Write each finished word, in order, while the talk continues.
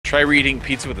Try eating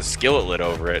pizza with a skillet lid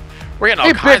over it. We're getting all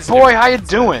Hey, kinds big of boy, how you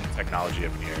doing? technology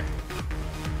up in here.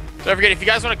 So don't forget, if you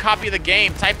guys want a copy of the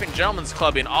game, type in Gentleman's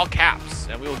Club in all caps,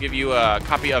 and we will give you a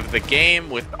copy of the game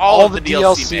with all of the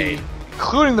DLC made.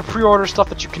 Including the pre-order stuff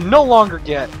that you can no longer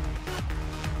get.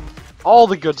 All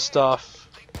the good stuff.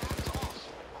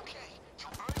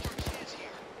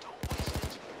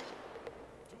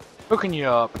 Hooking you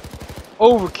up.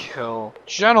 Overkill.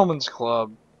 Gentleman's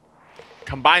Club.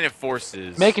 Combining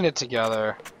forces. Making it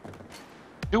together.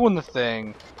 Doing the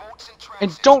thing.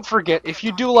 And don't forget, if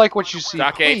you do like what you see,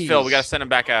 Doc 8, please... Phil, we gotta send him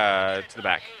back to the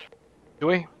back. Do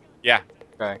we? Yeah.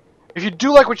 Okay. If you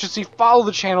do like what you see, follow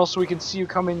the channel so we can see you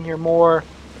come in here more.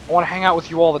 I want to hang out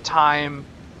with you all the time.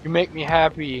 You make me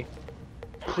happy.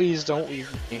 Please don't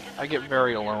leave me. I get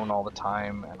very alone all the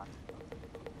time, and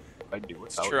I do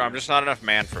without It's true, you. I'm just not enough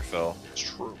man for Phil. It's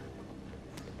true.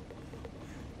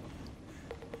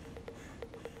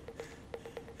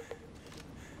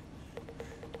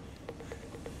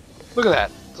 Look at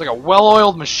that. It's like a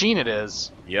well-oiled machine it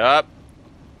is. Yup.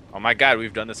 Oh my god,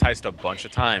 we've done this heist a bunch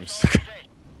of times.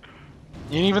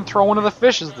 You didn't even throw one of the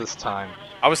fishes this time.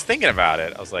 I was thinking about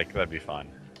it. I was like, that'd be fun.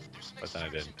 But then I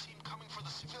didn't.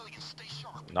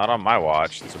 Not on my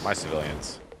watch. These are my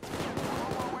civilians.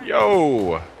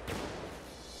 Yo!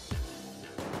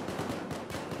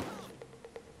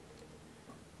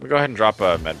 Let me go ahead and drop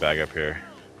a med bag up here.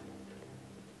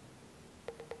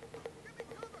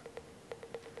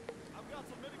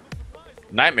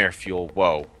 Nightmare fuel.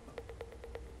 Whoa.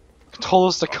 Told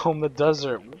us to comb the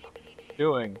desert. What are you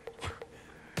doing?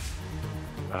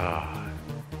 I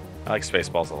like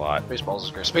Spaceballs a lot. Spaceballs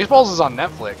is great. Spaceballs is on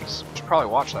Netflix. You should probably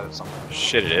watch that at some point.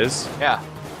 Shit, it is? Yeah.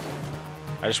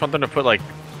 I just want them to put, like,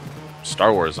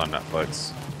 Star Wars on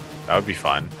Netflix. That would be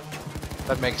fun.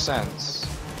 That makes sense.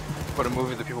 Put a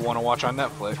movie that people want to watch on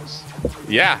Netflix.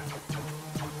 Yeah.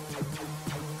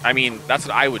 I mean, that's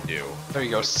what I would do. There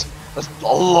you go. That's a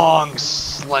long,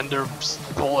 slender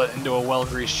bullet into a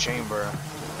well-greased chamber.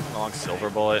 Long silver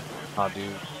bullet. Oh, dude.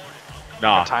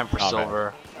 Nah. Time for nah,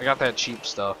 silver. I got that cheap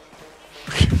stuff.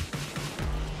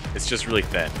 It's just really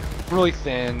thin. Really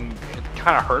thin. It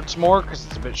kind of hurts more because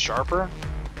it's a bit sharper.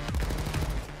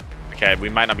 Okay, we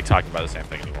might not be talking about the same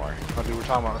thing anymore. Oh, dude, we're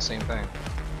talking about the same thing.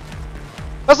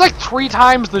 That's like 3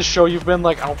 times this show you've been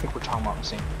like, I don't think we're talking about the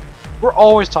same thing. We're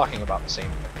always talking about the same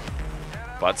thing.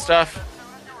 Butt stuff?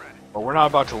 But we're not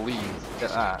about to leave.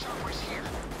 Get that.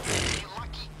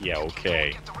 Yeah,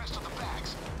 okay.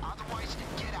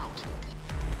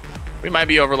 We might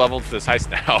be over-leveled for this heist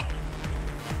now.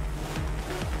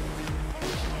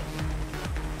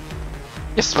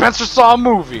 Yeah, Spencer saw a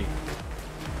movie.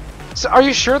 So are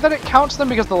you sure that it counts them?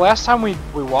 Because the last time we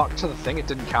walked to the thing, it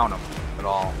didn't count them at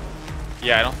all.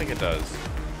 Yeah, I don't think it does.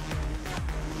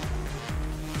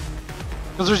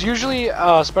 Because there's usually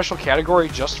a special category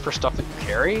just for stuff that you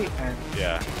carry, and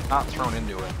Yeah. not thrown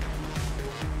into it.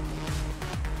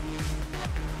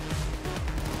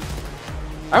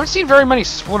 I haven't seen very many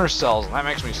Splinter Cells, and that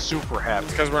makes me super happy.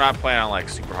 It's because we're not playing on, like,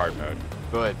 super hard mode.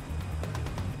 Good.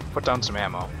 Put down some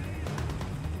ammo.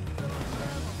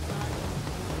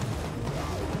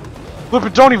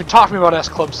 But don't even talk to me about S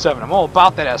Club 7. I'm all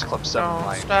about that S Club 7 Don't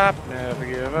life. stop, never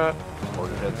give up.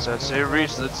 Order headsets, they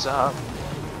reach the top.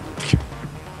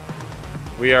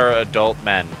 We are adult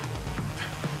men.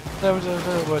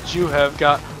 What you have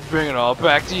got, bring it all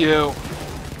back to you.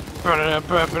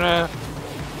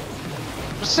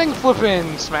 Just sing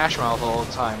flippin' Smash Mouth all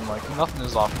the time, like nothing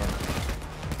is off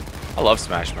him. I love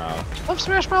Smash Mouth. Love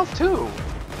Smash Mouth too.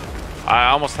 I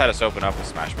almost had us open up with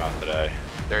Smash Mouth today.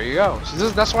 There you go. So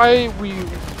that's why we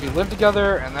live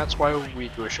together, and that's why we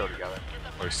do a show together.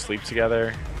 Or sleep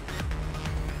together.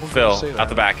 We'll Phil, say that. out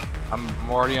the back. I'm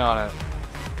already on it.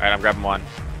 Alright, I'm grabbing one.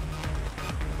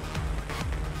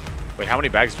 Wait, how many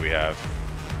bags do we have?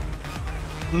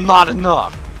 Not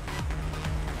enough.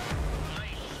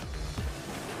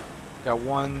 Got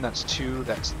 1, that's 2,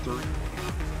 that's 3.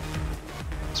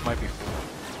 This might be 4.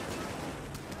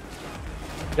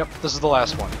 Yep, this is the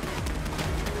last one.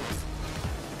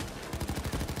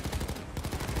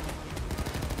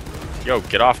 Yo,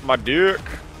 get off my dick.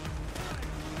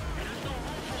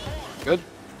 Good?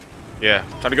 Yeah,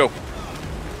 time to go.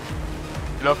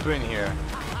 Get up in here.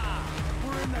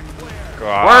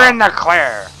 God. We're in the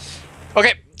clear!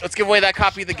 Okay, let's give away that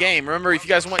copy of the game. Remember, if you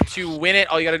guys want to win it,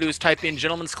 all you gotta do is type in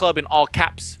Gentleman's Club in all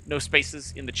caps, no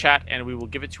spaces in the chat, and we will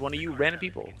give it to one of you random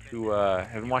people who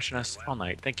have been watching us all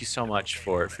night. Thank you so much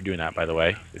for doing that, by the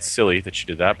way. It's silly that you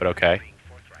did that, but okay.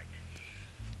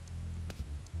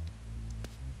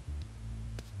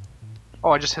 Oh,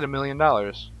 I just hit $1 million.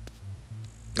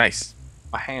 Nice.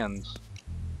 My hands.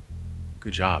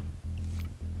 Good job.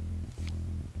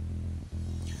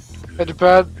 Head to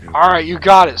bed. Alright, you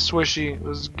got it, Swishy. It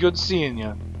was good seeing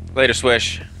you. Later,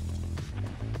 Swish.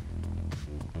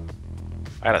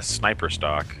 I had a sniper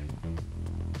stock.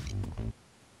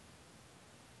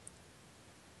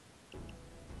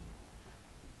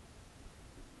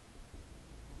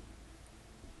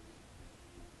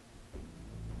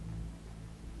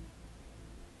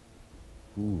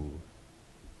 Ooh.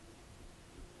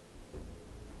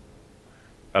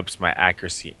 Ups my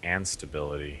accuracy and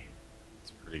stability.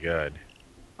 It's pretty good.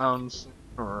 Sounds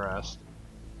interesting.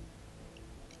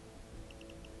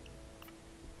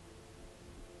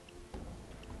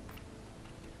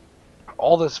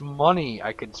 All this money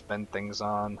I could spend things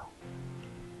on.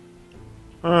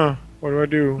 What do I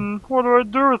do? What do I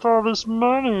do with all this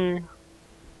money?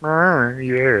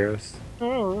 Yes.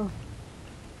 Oh.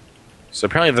 So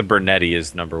apparently the Bernetti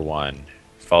is #1,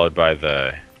 followed by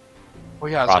the Oh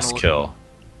yeah, Cross Kill.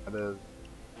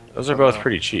 Those are both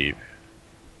pretty cheap.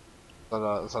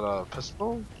 Is that a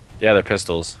pistol? Yeah, they're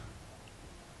pistols.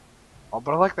 Oh,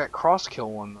 but I like that cross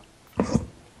kill one.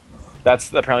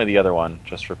 That's apparently the other one,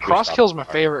 just for Cross kill's my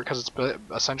favorite because it's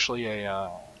essentially a.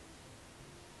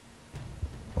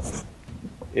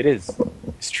 It is.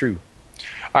 It's true.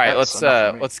 All right,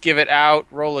 let's give it out.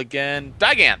 Roll again.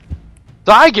 Diganth.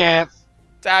 Diganth.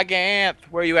 Diganth,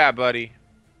 where you at, buddy?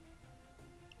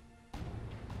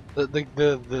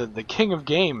 The king of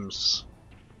games.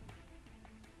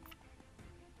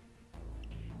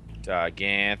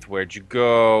 Diganth, where'd you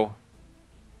go?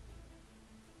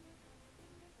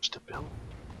 Stability.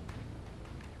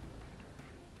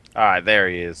 All right, there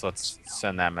he is. Let's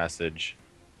send that message.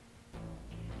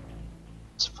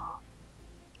 It's fine.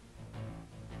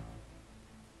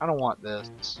 I don't want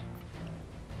this.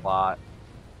 Lot.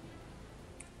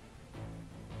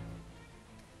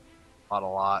 A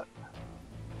lot.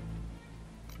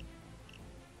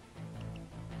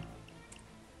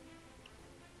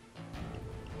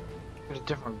 Get a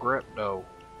different grip though.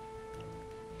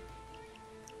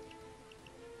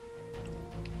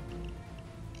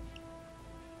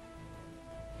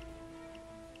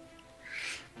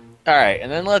 All right,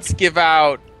 and then let's give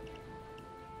out.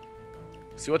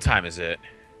 See, what time is it?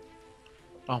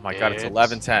 Oh my God, it's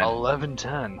 11:10.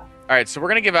 11:10. All right, so we're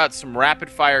gonna give out some rapid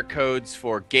fire codes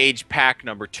for Gauge Pack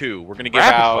 #2. We're gonna give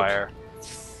Rapid out fire.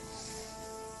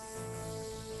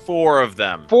 4 of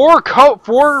them. Four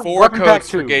Four weapon pack codes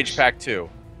for twos. Gauge Pack 2.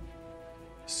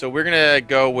 So we're gonna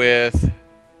go with.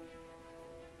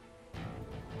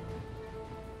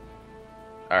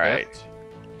 All right.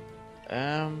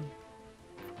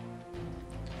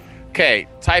 Okay,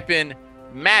 type in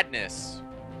Madness,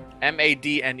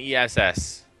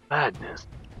 MADNESS, Madness.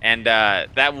 and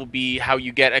that will be how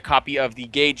you get a copy of the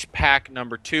Gauge Pack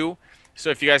 #2. So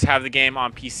if you guys have the game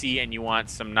on PC and you want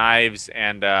some knives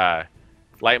and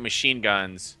light machine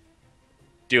guns,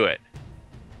 do it.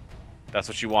 That's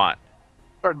what you want.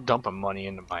 Start dumping money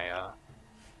into my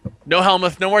No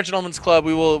Helmuth, no more Gentlemen's Club.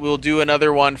 We'll do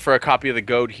another one for a copy of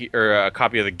the a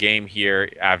copy of the game here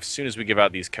as soon as we give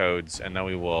out these codes, and then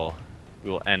we will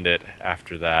end it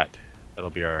after that.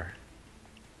 That'll be our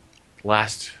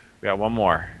last. We got one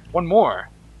more. One more.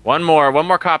 One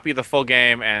more copy of the full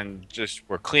game, and just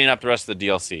we're cleaning up the rest of the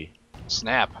DLC.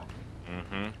 Snap.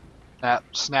 Mm-hmm. Snap,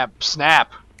 snap,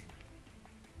 snap.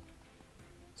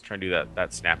 Let's try and do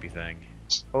that snappy thing.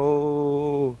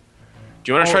 Oh.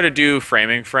 Do you want to try to do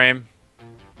framing frame?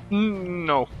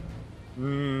 No.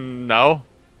 No?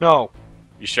 No.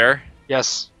 You sure?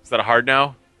 Yes. Is that a hard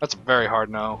no? That's a very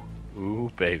hard no.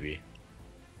 Ooh, baby.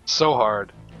 So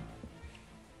hard.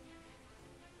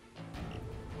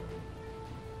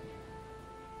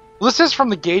 Well, this is from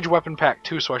the Gauge Weapon Pack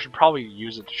too, so I should probably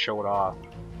use it to show it off.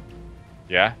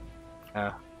 Yeah?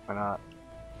 Yeah, why not?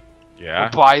 Yeah?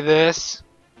 We'll buy this.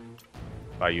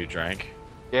 Buy you a drink?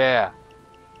 Yeah.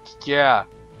 Yeah.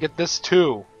 Get this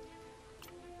too.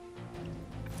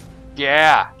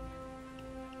 Yeah.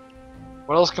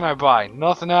 What else can I buy?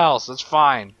 Nothing else. That's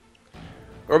fine.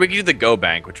 Or we could do the Go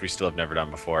Bank, which we still have never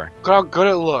done before. Look how good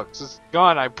it looks. It's a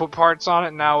gun. I put parts on it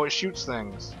and now it shoots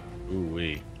things.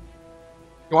 Ooh-wee.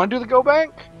 You want to do the Go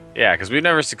Bank? Yeah, because we've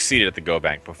never succeeded at the Go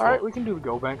Bank before. Alright, we can do the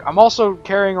Go Bank. I'm also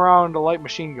carrying around a light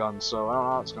machine gun, so I don't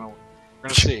know how it's gonna work. We're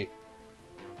gonna see.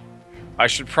 I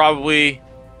should probably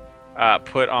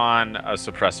put on a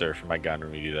suppressor for my gun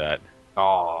when we do that.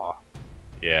 Aw.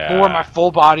 Yeah. More my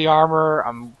full body armor.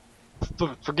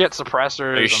 Forget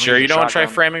suppressors. Are you sure you don't want to try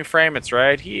framing frame? It's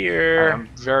right here. I'm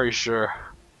very sure.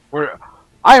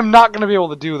 I am not gonna be able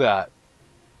to do that.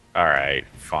 Alright,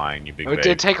 fine, you big It babe.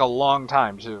 did take a long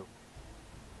time too.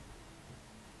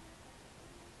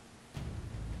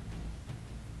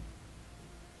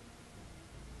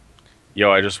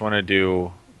 Yo, I just want to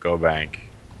do Go Bank.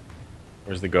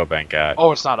 Where's the Go Bank at?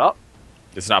 Oh, it's not up?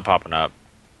 It's not popping up.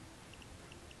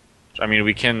 I mean,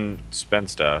 we can spend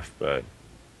stuff, but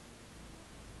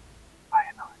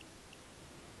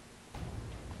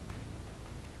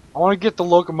I want to get the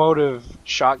locomotive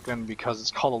shotgun because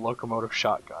it's called a locomotive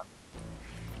shotgun.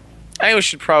 I think we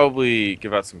should probably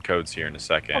give out some codes here in a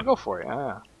second. I'll go for it,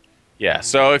 yeah. Yeah,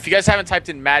 so if you guys haven't typed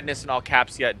in madness in all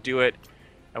caps yet, do it.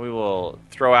 And we will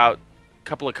throw out a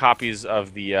couple of copies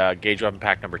of the Gauge Weapon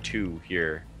Pack number 2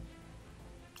 here.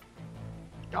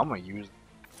 I'm gonna use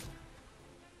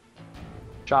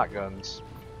shotguns.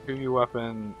 2U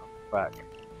weapon back.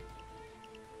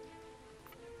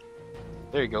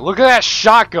 There you go. Look at that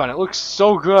shotgun. It looks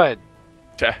so good.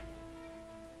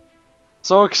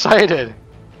 So excited.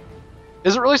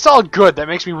 Is it really solid? Good. That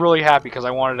makes me really happy because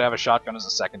I wanted to have a shotgun as a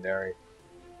secondary.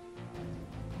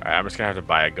 Alright, I'm just gonna have to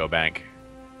buy a Go Bank.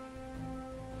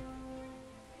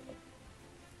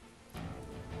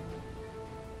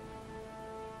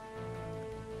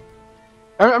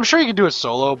 I'm sure you can do it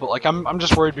solo, but like I'm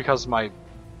just worried because of my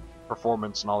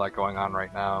performance and all that going on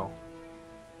right now.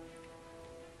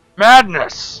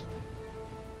 Madness!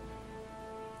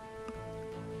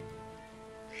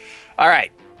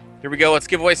 Alright, here we go. Let's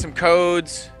give away some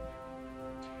codes.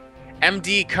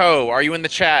 MD Co, are you in the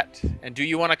chat? And do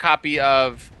you want a copy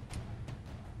of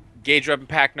Gauge Weapon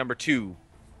Pack number 2?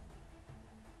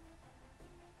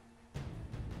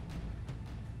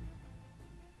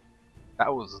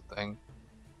 That was the thing.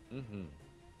 Mm-hmm.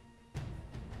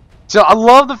 So I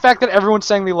love the fact that everyone's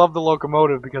saying they love the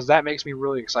locomotive because that makes me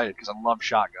really excited because I love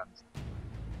shotguns.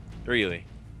 Really?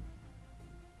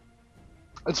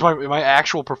 It's my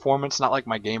actual performance, not like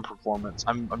my game performance.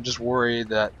 I'm just worried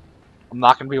that I'm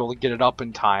not gonna be able to get it up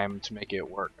in time to make it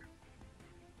work.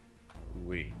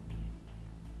 Oui.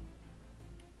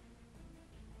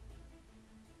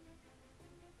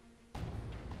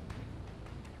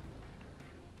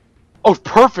 Oh,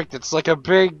 perfect! It's like a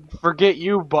big "forget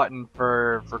you" button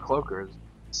for cloakers.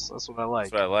 That's what I like.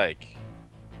 That's what I like.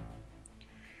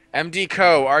 MD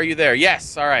Co, are you there?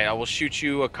 Yes. All right. I will shoot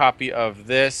you a copy of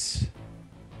this.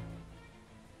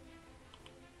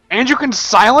 And you can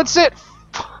silence it.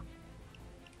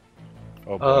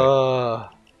 Oh boy. I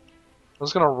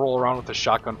was gonna roll around with the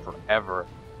shotgun forever.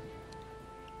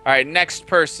 All right. Next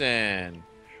person.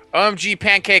 OMG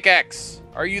Pancake X,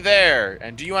 are you there?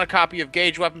 And do you want a copy of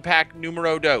Gauge Weapon Pack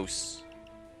numero dos?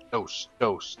 Dose.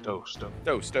 Dos.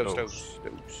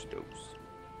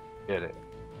 Get it.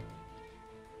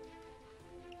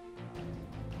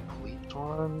 Complete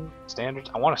one. Standard.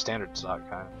 I want a standard stock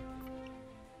kind.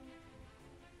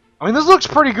 I mean, this looks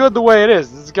pretty good the way it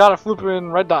is. It's got a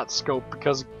flippin' red dot scope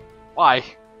because why?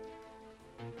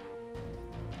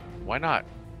 Why not?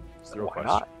 It's the real Why question.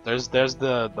 not? There's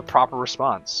the proper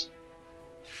response.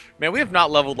 Man, we have not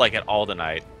leveled like at all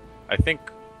tonight. I think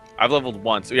I've leveled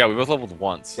once. Yeah, we both leveled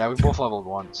once. Yeah, we both leveled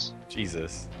once.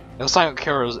 Jesus. And the silent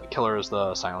killer is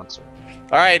the silencer.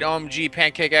 All right, OMG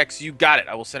Pancake X, you got it.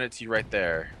 I will send it to you right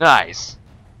there. Nice.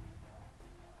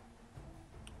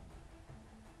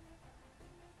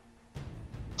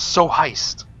 So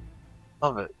heist.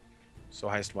 Love it. So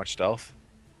heist much stealth.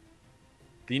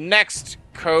 The next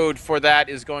code for that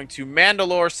is going to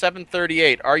Mandalore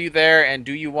 738. Are you there? And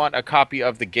do you want a copy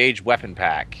of the Gauge Weapon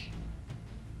Pack?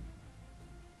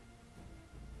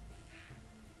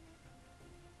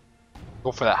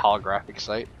 Go for that holographic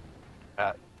site.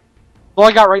 All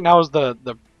I got right now is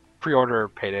the pre-order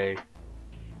payday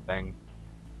thing.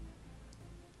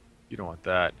 You don't want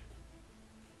that.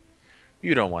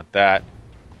 You don't want that.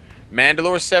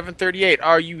 Mandalore 738,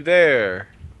 are you there?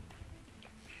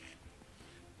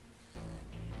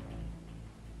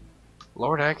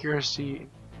 Lowered accuracy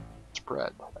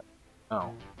spread.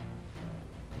 Oh.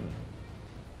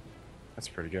 That's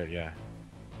pretty good, yeah.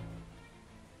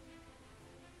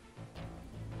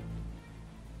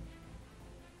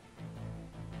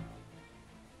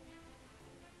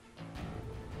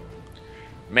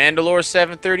 Mandalore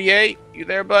 738, you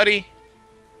there, buddy?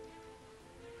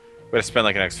 We're gonna spend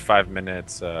like the next 5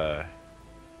 minutes.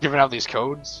 Giving out these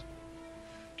codes.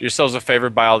 Do yourselves a favor,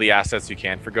 buy all the assets you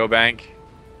can for GoBank.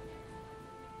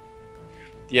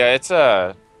 Yeah, it's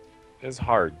hard.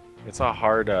 It's a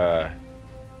hard thing.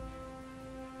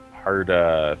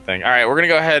 All right, we're gonna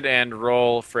go ahead and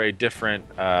roll for a different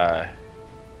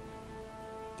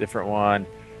one.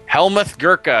 Helmuth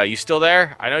Gurkha, you still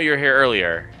there? I know you were here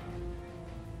earlier.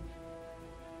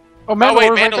 Oh, Mandalore, oh wait,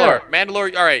 right Mandalore.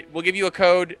 Mandalore. All right, we'll give you a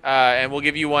code, and we'll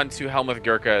give you one to Helmuth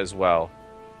Gurkha as well.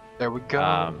 There we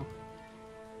go.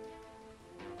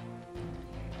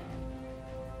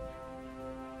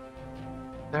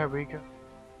 There we go.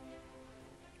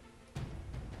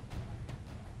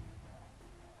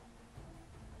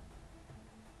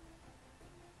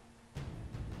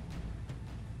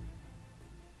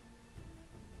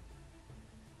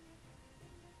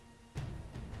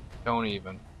 Don't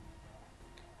even.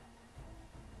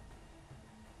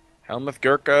 Helmuth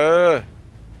Gurkha.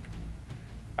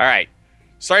 All right.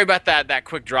 Sorry about that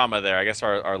quick drama there. I guess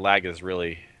our lag is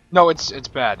really. No, it's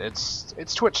bad. It's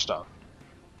Twitch stuff.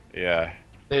 Yeah.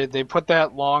 They put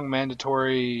that long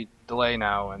mandatory delay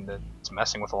now, and it's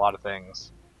messing with a lot of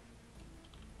things.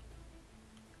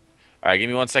 All right, give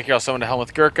me 1 sec here. I'll summon the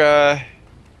Helmuth Gurkha.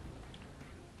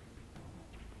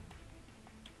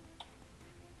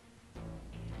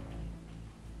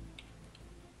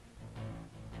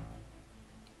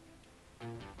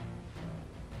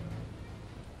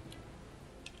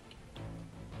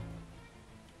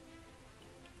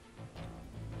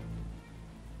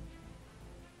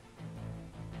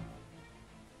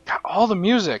 Got all the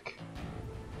music.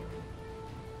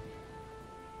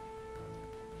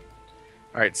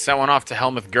 All right, sent one off to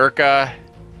Helmuth Gurkha.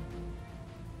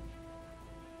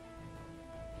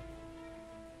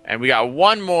 And we got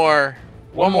one more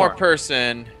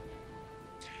person.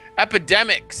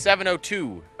 Epidemic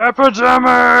 702.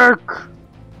 Epidemic!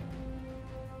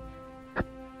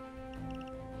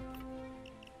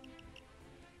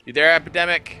 You there,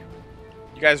 Epidemic?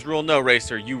 You guys rule no,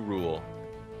 Racer. You rule.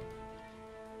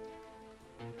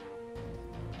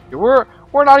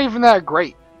 We're not even that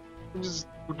great. We're just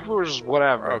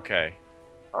whatever. Okay.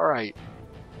 All right.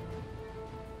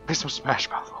 Play some Smash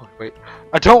Mouth. Oh, wait,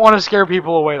 I don't want to scare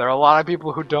people away. There are a lot of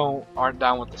people who aren't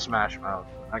down with the Smash Mouth.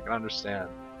 I can understand.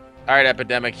 All right,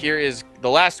 Epidemic. Here is the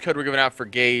last code we're giving out for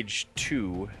Gauge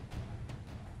 2.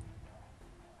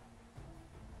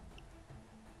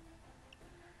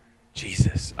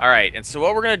 Jesus. All right, and so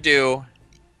what we're gonna do?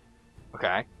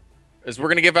 Okay. Is we're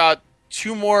gonna give out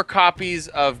 2 more copies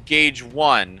of Gauge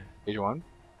 1. Gauge 1.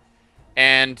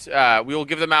 And we will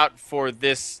give them out for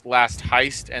this last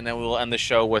heist, and then we will end the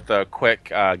show with a quick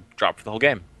drop for the whole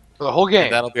game. For the whole game.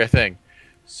 And that'll be our thing.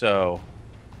 So,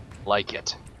 like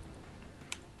it.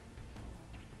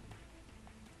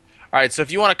 All right. So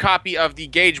if you want a copy of the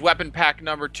Gauge Weapon Pack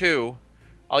number 2,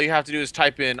 all you have to do is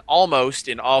type in "almost"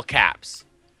 in all caps.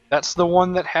 That's the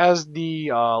one that has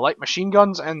the light machine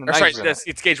guns and the knives. Sorry, in it.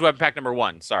 it's Gauge Weapon Pack number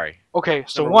 1. Sorry. Okay,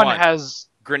 so Number one 1. has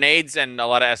Grenades and a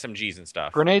lot of SMGs and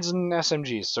stuff. grenades and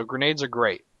SMGs. So grenades are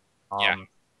great. Yeah.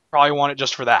 Probably want it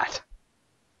just for that.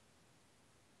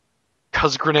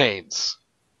 'Cause grenades.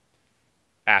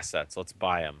 Assets. Let's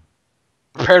buy them.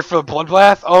 Prepared for the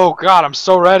bloodbath? Oh god, I'm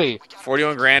so ready.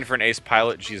 41 grand for an ace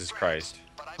pilot. Jesus Christ.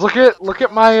 Look at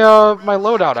my my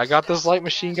loadout. I got this light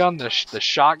machine gun, the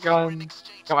shotgun.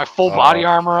 Got my full body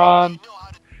armor on.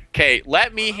 Okay,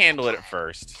 let me handle it at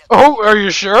first. Oh, are you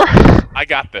sure? I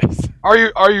got this. Are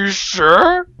you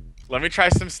sure? Let me try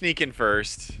some sneaking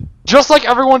first. Just like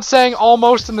everyone's saying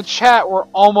almost in the chat, we're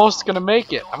almost gonna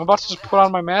make it. I'm about to just put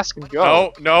on my mask and go.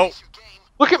 No, no.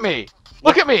 Look at me!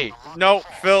 Look at me! No,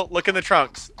 Phil, look in the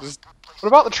trunks. Just What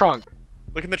about the trunk?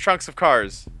 look in the trunks of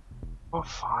cars. Oh,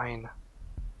 fine.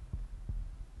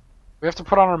 We have to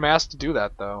put on our mask to do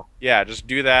that, though. Yeah, just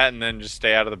do that and then just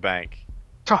stay out of the bank.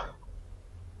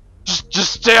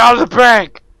 Just stay out of the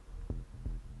bank!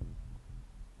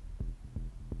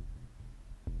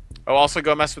 Oh, also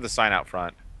go mess with the sign out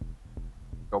front.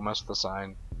 Go mess with the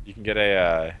sign. You can get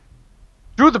a,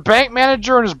 Dude, the bank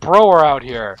manager and his bro are out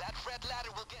here. That red ladder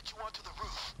will get you onto the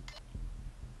roof.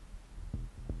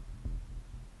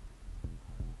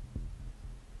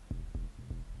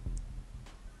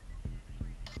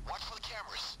 Watch for the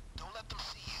cameras. Don't let them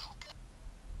see you.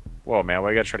 Whoa, man,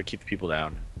 why you gotta try to keep the people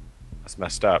down? That's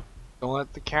messed up. Don't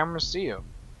let the camera see you.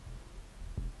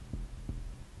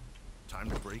 Time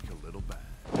to break a little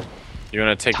bad. You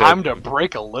wanna take Time the... to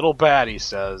break a little bad, he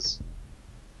says.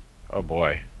 Oh,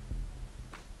 boy.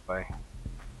 Bye.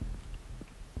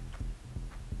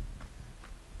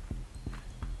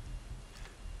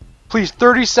 Please,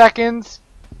 30 seconds.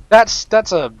 That's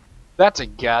a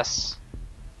guess.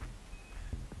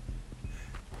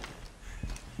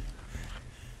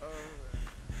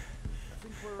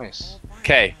 Nice.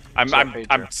 Okay, What's up, pager?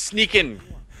 I'm sneaking.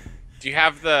 Do you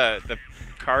have the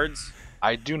cards?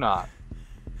 I do not.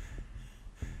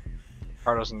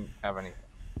 Car doesn't have any.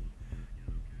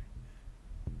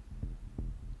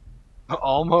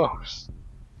 Almost.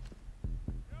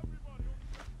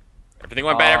 Everything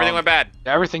went bad, everything went bad.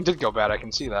 Yeah, everything did go bad, I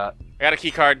can see that. I got a key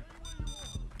card.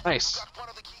 Nice. Got one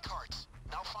of the key cards.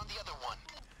 Now find the other one.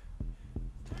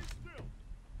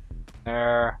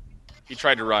 There. He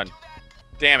tried to run.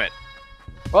 Damn it.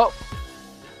 Well,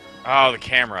 Oh, the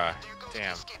camera.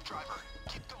 Damn. Escape driver.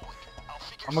 Keep going. I'll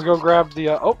figure I'm gonna go grab the.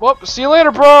 Oh, see you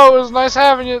later, bro. It was nice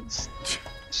having you.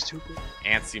 Stupid.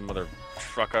 Antsy mother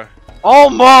trucker.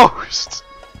 Almost.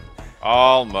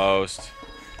 Almost.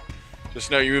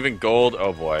 Just know you're moving gold.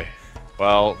 Oh boy.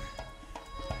 Well,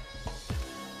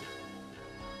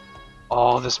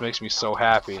 Oh, this makes me so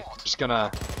happy. Just gonna.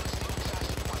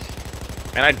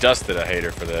 man, I dusted a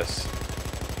hater for this.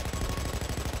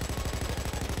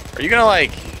 Are you gonna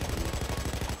like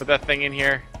put that thing in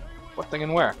here? What thing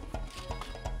and where?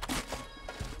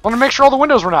 Want to make sure all the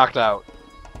windows were knocked out.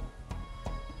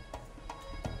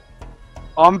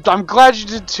 I'm glad you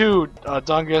did too,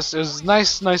 Dungus. It was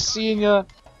nice seeing you.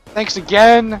 Thanks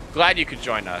again, Glad you could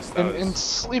join us. That and was...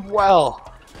 sleep well.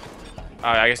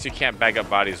 I guess you can't bag up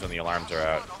bodies when the alarms are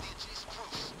out.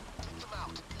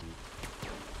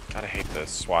 God, I hate the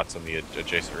SWATs on the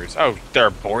adjacent roofs. Oh, there are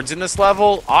boards in this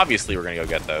level? Obviously we're gonna go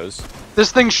get those.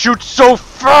 This thing shoots so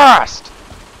fast.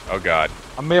 Oh god.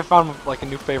 I may have found like a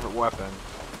new favorite weapon.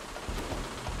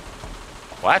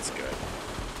 Well, that's good.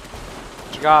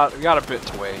 We got a bit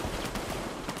to wait.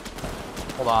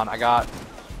 Hold on, I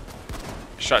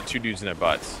Shot 2 dudes in their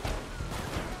butts.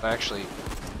 actually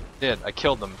did. I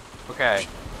killed them. Okay.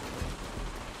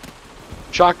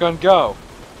 Shotgun, go.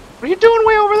 What are you doing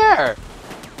way over there?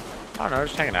 I don't know,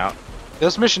 just hanging out.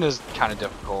 This mission is kind of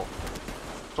difficult.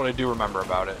 That's what I do remember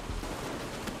about it.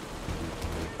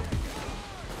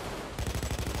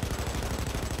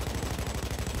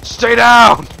 Stay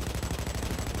down!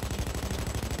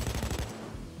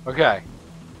 Okay.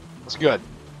 That's good.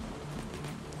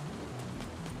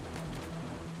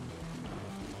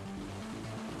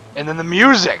 And then the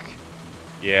music!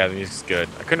 Yeah, the music's good.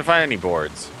 I couldn't find any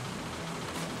boards.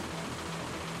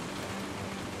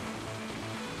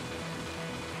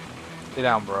 Stay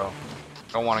down, bro.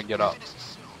 Don't want to get up.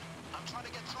 I'm trying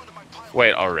to get through to my pilot.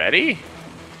 Wait, already?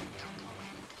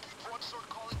 Broadsword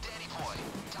calling Danny Boy.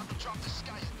 Time to drop the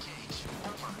Skyhook cage.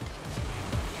 Over.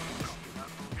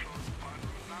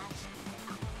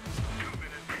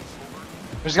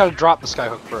 We just gotta drop the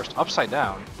skyhook first. Upside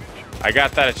down. I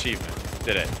got that achievement.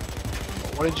 Did it.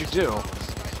 What did you do?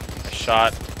 I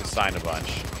shot the sign a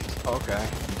bunch. Okay.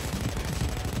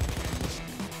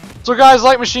 So guys,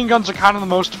 light machine guns are kind of the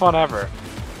most fun ever.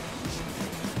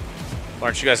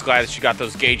 Aren't you guys glad that you got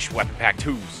those Gauge Weapon Pack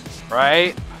 2s?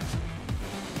 Right?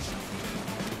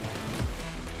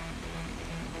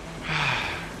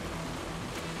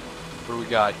 What do we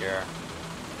got here?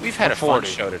 We've had a fun 40.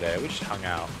 show today. We just hung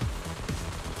out.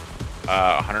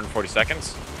 140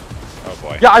 seconds? Oh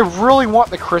boy. Yeah, I really want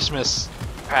the Christmas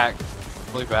pack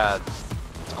really bad.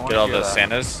 I wanna Get all hear the that.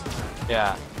 Santas?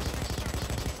 Yeah.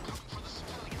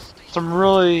 So I'm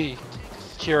really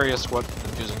curious what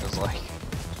the music is like.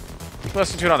 You can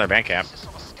listen to it on their Bandcamp.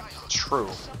 True.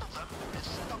 Of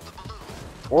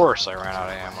course I ran out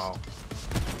of ammo.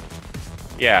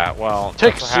 Yeah, well,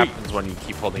 Take that's a what seat. happens when you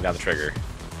keep holding down the trigger.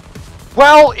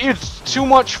 Well, it's too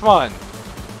much fun.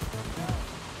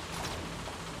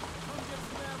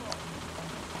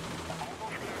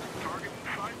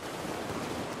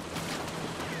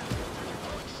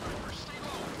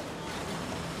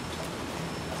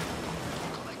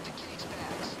 Collect the cage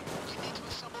bags. You need to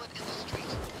assemble it in the street.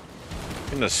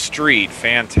 In the street,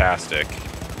 fantastic.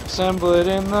 Assemble it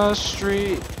in the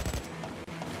street.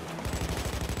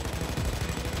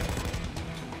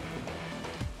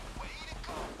 Way to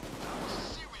go. That was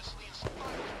seriously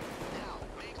inspiring. Now,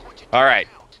 make what you Alright.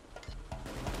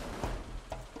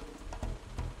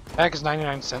 Pack is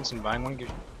 99 cents and buying one give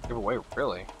away,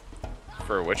 really.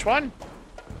 For which one?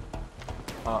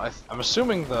 I'm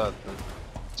assuming the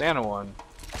Santa one.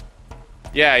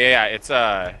 Yeah. It's,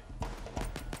 I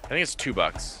think it's $2.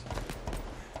 Guys,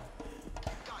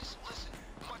 listen.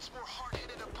 Much more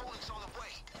hard-hitted opponents on the way.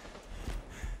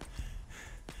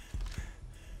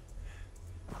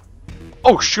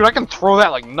 Oh shoot, I can throw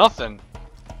that like nothing.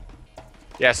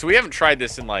 Yeah, so we haven't tried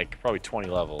this in like probably 20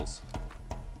 levels.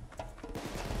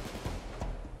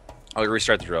 I'll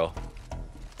restart the drill.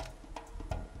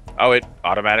 Oh, it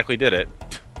automatically did it.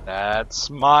 That's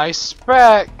my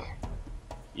spec.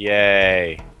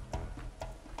 Yay.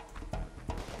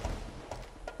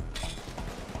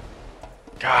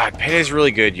 God, Payday's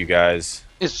really good, you guys.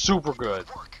 It's super good.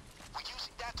 Work. We're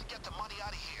using that to get the money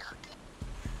out of here.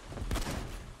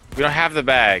 We don't have the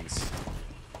bags.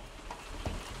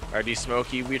 RD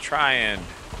Smokey, we're trying.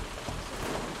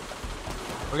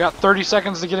 We got 30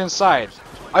 seconds to get inside.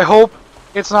 I hope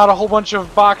it's not a whole bunch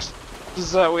of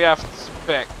boxes that we have to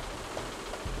pick.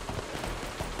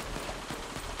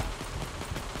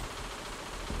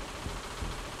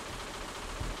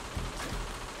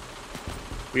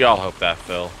 We all hope that,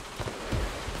 Phil.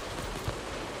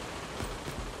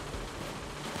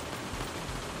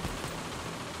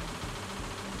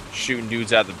 shooting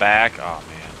dudes out the back. Oh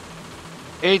man.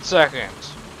 8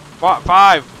 seconds.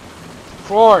 5,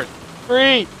 4,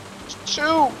 3, 2,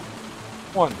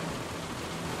 1.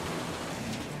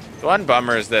 The one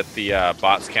bummer is that the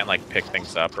bots can't like pick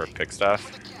things up or pick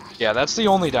stuff. Yeah, that's the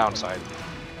only downside.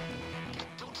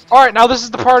 Alright, now this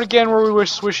is the part again where we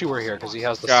wish Swishy were here, because he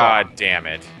has the God saw. damn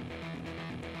it.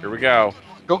 Here we go.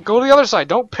 Go to the other side.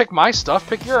 Don't pick my stuff,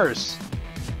 pick yours.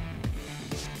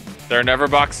 There are never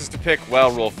boxes to pick.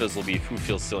 Well, roll fizzle beef. Who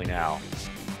feels silly now?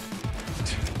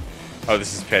 Oh,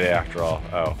 this is payday after all.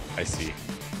 Oh, I see.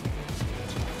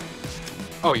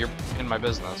 Oh, you're in my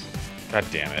business. God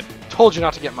damn it. Told you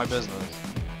not to get in my business.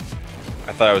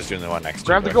 I thought I was doing the one next to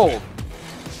Grab you. the gold.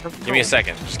 Give me a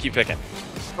second. Just keep picking.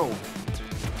 Oh.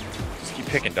 Just keep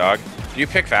picking, dog. Do you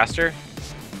pick faster?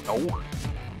 No.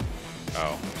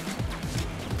 Oh.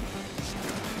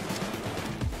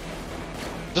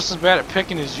 Just as bad at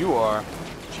picking as you are.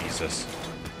 Jesus.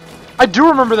 I do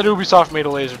remember that Ubisoft made a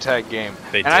laser tag game.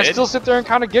 They and I did? still sit there and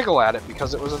kind of giggle at it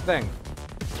because it was a thing.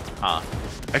 Huh.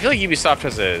 I feel like Ubisoft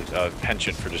has a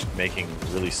penchant for just making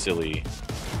really silly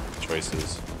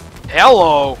choices.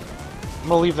 Hello! I'm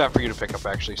gonna leave that for you to pick up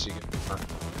actually so you can...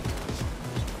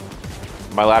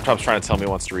 My laptop's trying to tell me it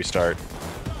wants to restart.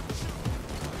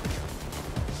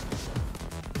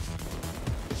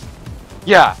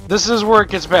 Yeah, this is where it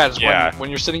gets bad. Is Yeah. when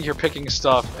you're sitting here picking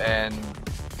stuff and...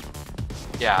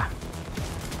 Yeah.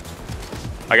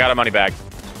 I got a money bag.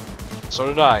 So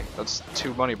did I. That's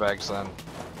 2 money bags then.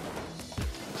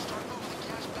 Start moving the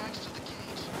gas bags to the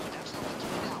cage. That's how we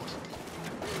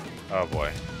get out. Oh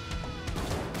boy.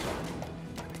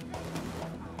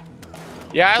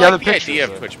 Yeah, I Yeah, like the the pictures idea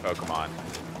of are- Twitch Pokemon.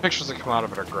 Pictures that come out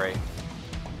of it are great.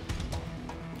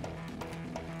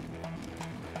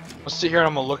 Let's sit here and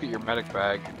I'm gonna look at your medic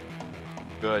bag.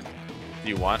 Good. Do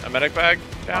you want a medic bag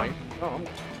down? Oh,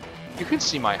 you can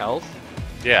see my health.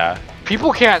 Yeah,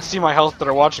 People can't see my health that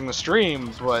are watching the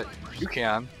stream, but you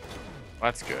can.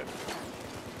 that's good.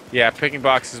 Yeah, picking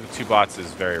boxes with 2 bots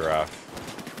is very rough.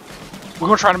 We're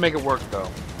gonna try to make it work though.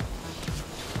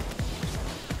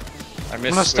 I I'm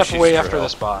miss gonna step Swishy's away after drill.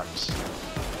 this box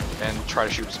and try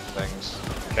to shoot some things.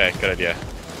 Okay, good idea.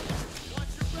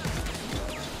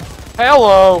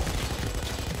 Hello!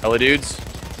 Hello, dudes.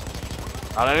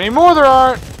 Not anymore, there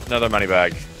aren't! Another money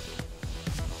bag.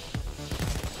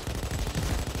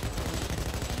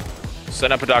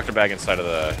 Set up a doctor bag inside of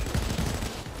the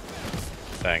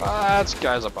thing. That's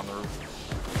guys up on the roof.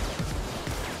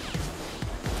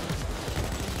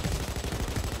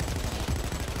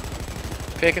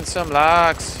 Picking some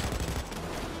locks.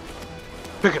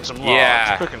 Picking some logs,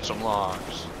 Yeah. picking some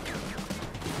logs.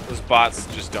 Those bots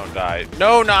just don't die.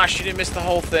 No, Nosh, you didn't miss the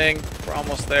whole thing. We're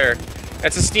almost there.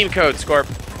 That's a Steam code, Scorp.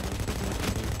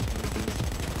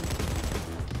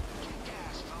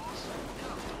 Gas, fellas.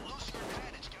 Now, don't lose your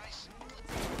advantage,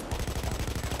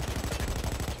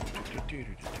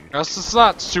 guys. It's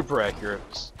not super accurate.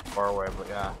 It's far away, but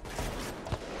yeah.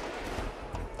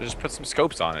 Just put some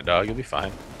scopes on it, dog. You'll be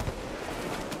fine.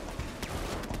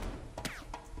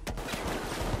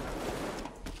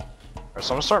 Alright,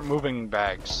 so I'm gonna start moving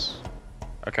bags.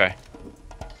 Okay. We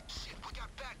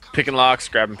got back cover. Picking locks,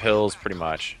 grabbing pills, pretty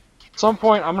much. At some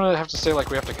point, I'm gonna have to say like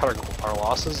we have to cut our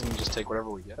losses and just take whatever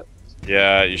we get.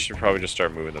 Yeah, you should probably just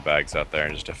start moving the bags out there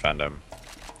and just defend them.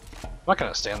 I'm not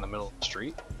gonna stand in the middle of the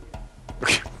street.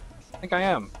 I think I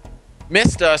am.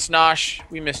 Missed us, Nosh.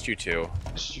 We missed you too.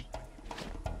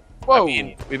 Whoa! I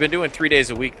mean, we've been doing 3 days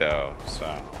a week though,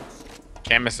 so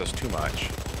can't miss us too much.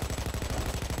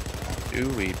 Do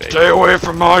we, baby? Stay away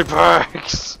from my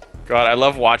bags! God, I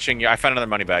love watching you. I found another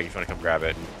money bag if you want to come grab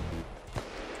it.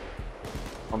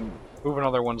 I'm moving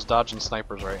other ones, dodging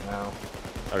snipers right now.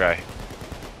 Okay.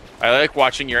 I like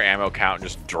watching your ammo count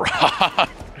just drop.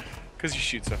 Because you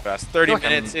shoot so fast. 30 like I'm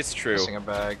minutes, it's true. Missing a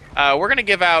bag. We're going to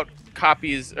give out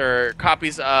copies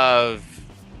of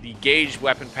the Gauge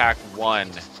Weapon Pack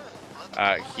 1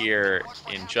 here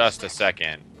in just a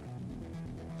second.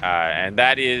 And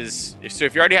that is, so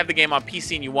if you already have the game on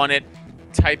PC and you want it,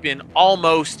 type in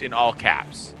almost in all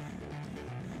caps.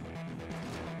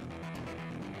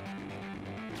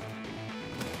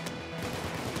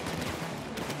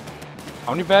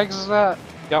 How many bags is that?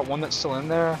 You got one that's still in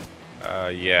there?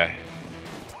 Yeah.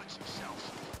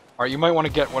 Alright, you might want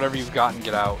to get whatever you've got and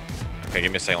get out. Okay,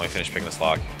 give me a second. Let me finish picking this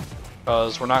lock.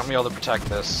 Because we're not going to be able to protect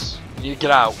this. You need to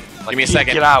get out. Like, Give me a you need to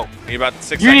second. Get out. I need about 6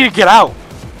 You seconds. need to get out!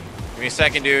 Give me a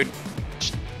second, dude.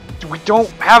 We don't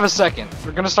have a second.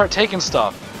 We're going to start taking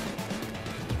stuff.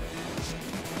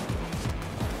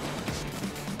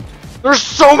 There's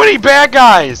so many bad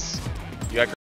guys! You got